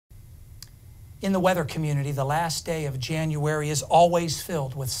In the weather community, the last day of January is always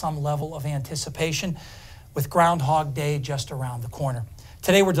filled with some level of anticipation, with Groundhog Day just around the corner.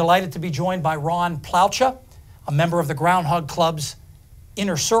 Today we're delighted to be joined by Ron Plaucha, a member of the Groundhog Club's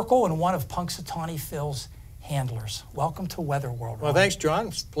Inner Circle and one of Punxsutawney Phil's handlers. Welcome to Weather World, Ron. Well, thanks, John.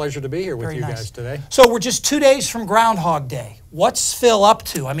 It's a pleasure to be here with you guys today. So we're just 2 days from Groundhog Day. What's Phil up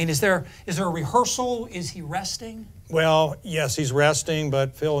to? I mean, is there a rehearsal? Is he resting? Well, yes, he's resting,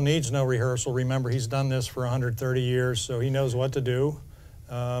 but Phil needs no rehearsal. Remember, he's done this for 130 years, so he knows what to do.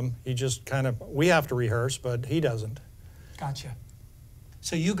 He just we have to rehearse, but he doesn't. Gotcha.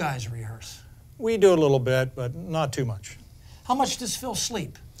 So you guys rehearse? We do a little bit, but not too much. How much does Phil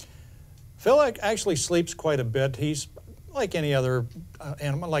sleep? Phil actually sleeps quite a bit. He's like any other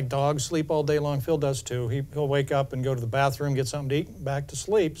animal, like dogs sleep all day long. Phil does too. He'll wake up and go to the bathroom, get something to eat, and back to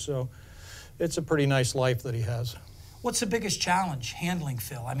sleep. So it's a pretty nice life that he has. What's the biggest challenge handling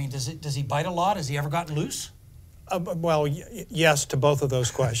Phil? I mean, does he bite a lot? Has he ever gotten loose? Well, yes to both of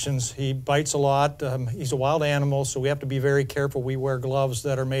those questions. He bites a lot. He's a wild animal, so we have to be very careful. We wear gloves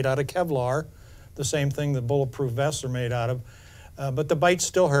that are made out of Kevlar, the same thing that bulletproof vests are made out of. But the bites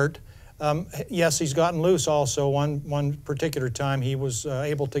still hurt. Yes, he's gotten loose also. One particular time he was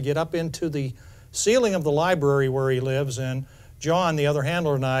able to get up into the ceiling of the library where he lives, and John, the other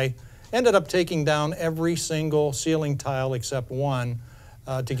handler, and I ended up taking down every single ceiling tile except one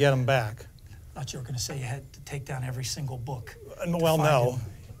to get him back. I thought you were going to say you had to take down every single book. Well, no.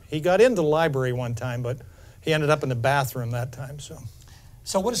 He got into the library one time, but he ended up in the bathroom that time.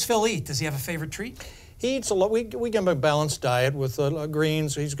 So what does Phil eat? Does he have a favorite treat? He eats a lot. We give him a balanced diet with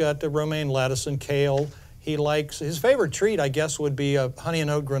greens. He's got the romaine lettuce and kale. He likes, his favorite treat, I guess, would be honey and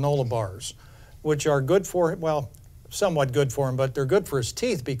oat granola bars, which are good for, well, somewhat good for him, but they're good for his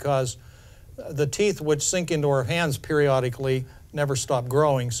teeth because the teeth, which sink into our hands periodically, never stop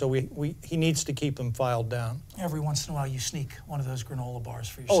growing, so he needs to keep them filed down. Every once in a while you sneak one of those granola bars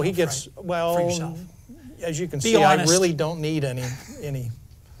for yourself. Oh, he gets, right? well, for yourself. As you can Be see, honest. I really don't need any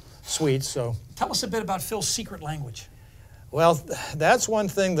sweets. So tell us a bit about Phil's secret language. Well, that's one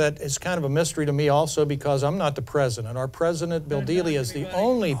thing that is kind of a mystery to me also because I'm not the president. Our president, Bill Dealey, is the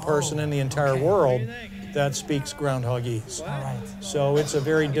only person in the entire world that speaks Groundhogese. All right. So it's a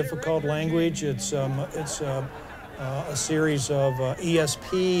very difficult language. It's a series of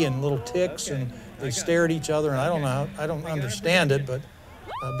ESP and little ticks, and they stare at each other, and I don't understand it, but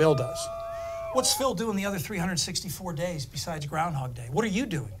Bill does. What's Phil doing the other 364 days besides Groundhog Day? What are you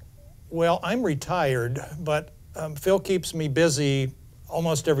doing? Well, I'm retired, but Phil keeps me busy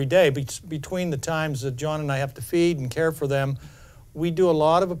almost every day. Between the times that John and I have to feed and care for them, we do a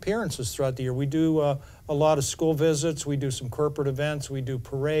lot of appearances throughout the year. We do a lot of school visits. We do some corporate events. We do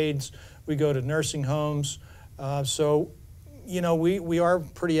parades. We go to nursing homes. So, you know, we are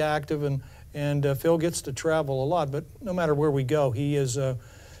pretty active, and Phil gets to travel a lot. But no matter where we go, he is,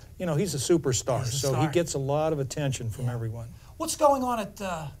 you know, he's a superstar. So he gets a lot of attention from everyone. What's going on at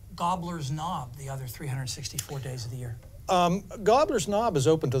Gobbler's Knob the other 364 days of the year? Gobbler's Knob is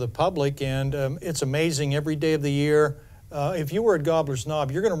open to the public, and it's amazing every day of the year. If you were at Gobbler's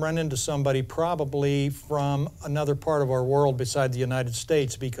Knob, you're going to run into somebody probably from another part of our world beside the United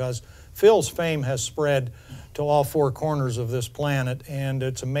States because Phil's fame has spread to all four corners of this planet, and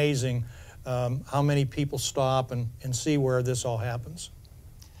it's amazing how many people stop and see where this all happens.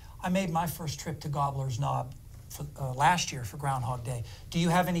 I made my first trip to Gobbler's Knob last year for Groundhog Day. Do you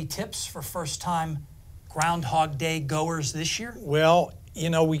have any tips for first-time Groundhog Day goers this year? Well, you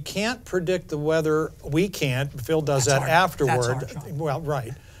know, we can't predict the weather. We can't. Phil does that afterward. Well,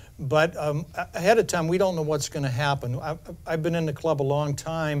 right. But ahead of time, we don't know what's going to happen. I've been in the club a long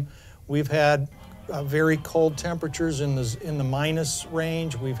time. We've had very cold temperatures in the minus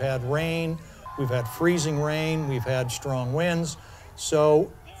range. We've had rain. We've had freezing rain. We've had strong winds.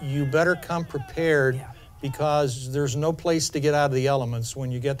 So you better come prepared because there's no place to get out of the elements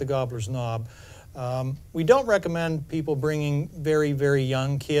when you get to Gobbler's Knob. We don't recommend people bringing very, very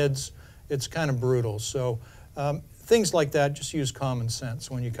young kids. It's kind of brutal. So things like that, just use common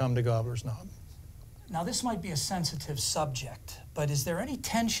sense when you come to Gobbler's Knob. Now, this might be a sensitive subject, but is there any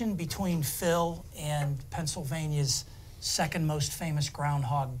tension between Phil and Pennsylvania's second most famous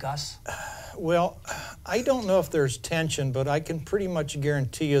groundhog, Gus? Well, I don't know if there's tension, but I can pretty much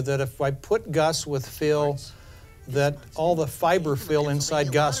guarantee you that if I put Gus with Phil, that all the fiber fill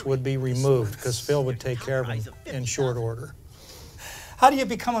inside Gus would be removed because Phil would take care of him in short order. How do you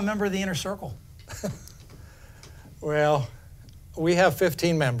become a member of the Inner Circle? Well, we have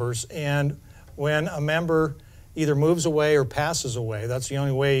 15 members, and when a member either moves away or passes away, that's the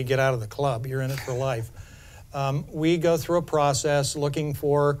only way you get out of the club. You're in it for life. We go through a process looking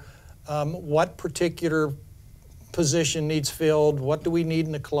for what particular position needs filled, what do we need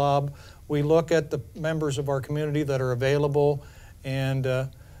in the club. We look at the members of our community that are available, and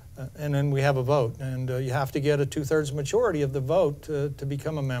then we have a vote. And you have to get a 2/3 majority of the vote to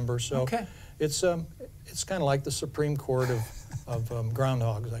become a member. So okay. It's kind of like the Supreme Court of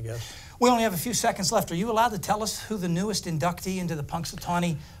groundhogs, I guess. We only have a few seconds left. Are you allowed to tell us who the newest inductee into the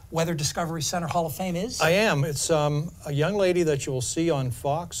Punxsutawney Weather Discovery Center Hall of Fame is? I am. It's a young lady that you will see on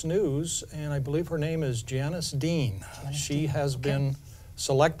Fox News, and I believe her name is Janice Dean. She has been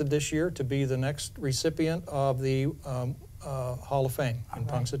selected this year to be the next recipient of the Hall of Fame in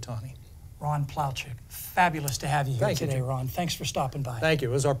Punxsutawney. Ron Plowchick, fabulous to have you here today, Ron. Thanks for stopping by. Thank you.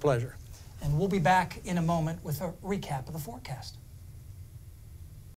 It was our pleasure. And we'll be back in a moment with a recap of the forecast.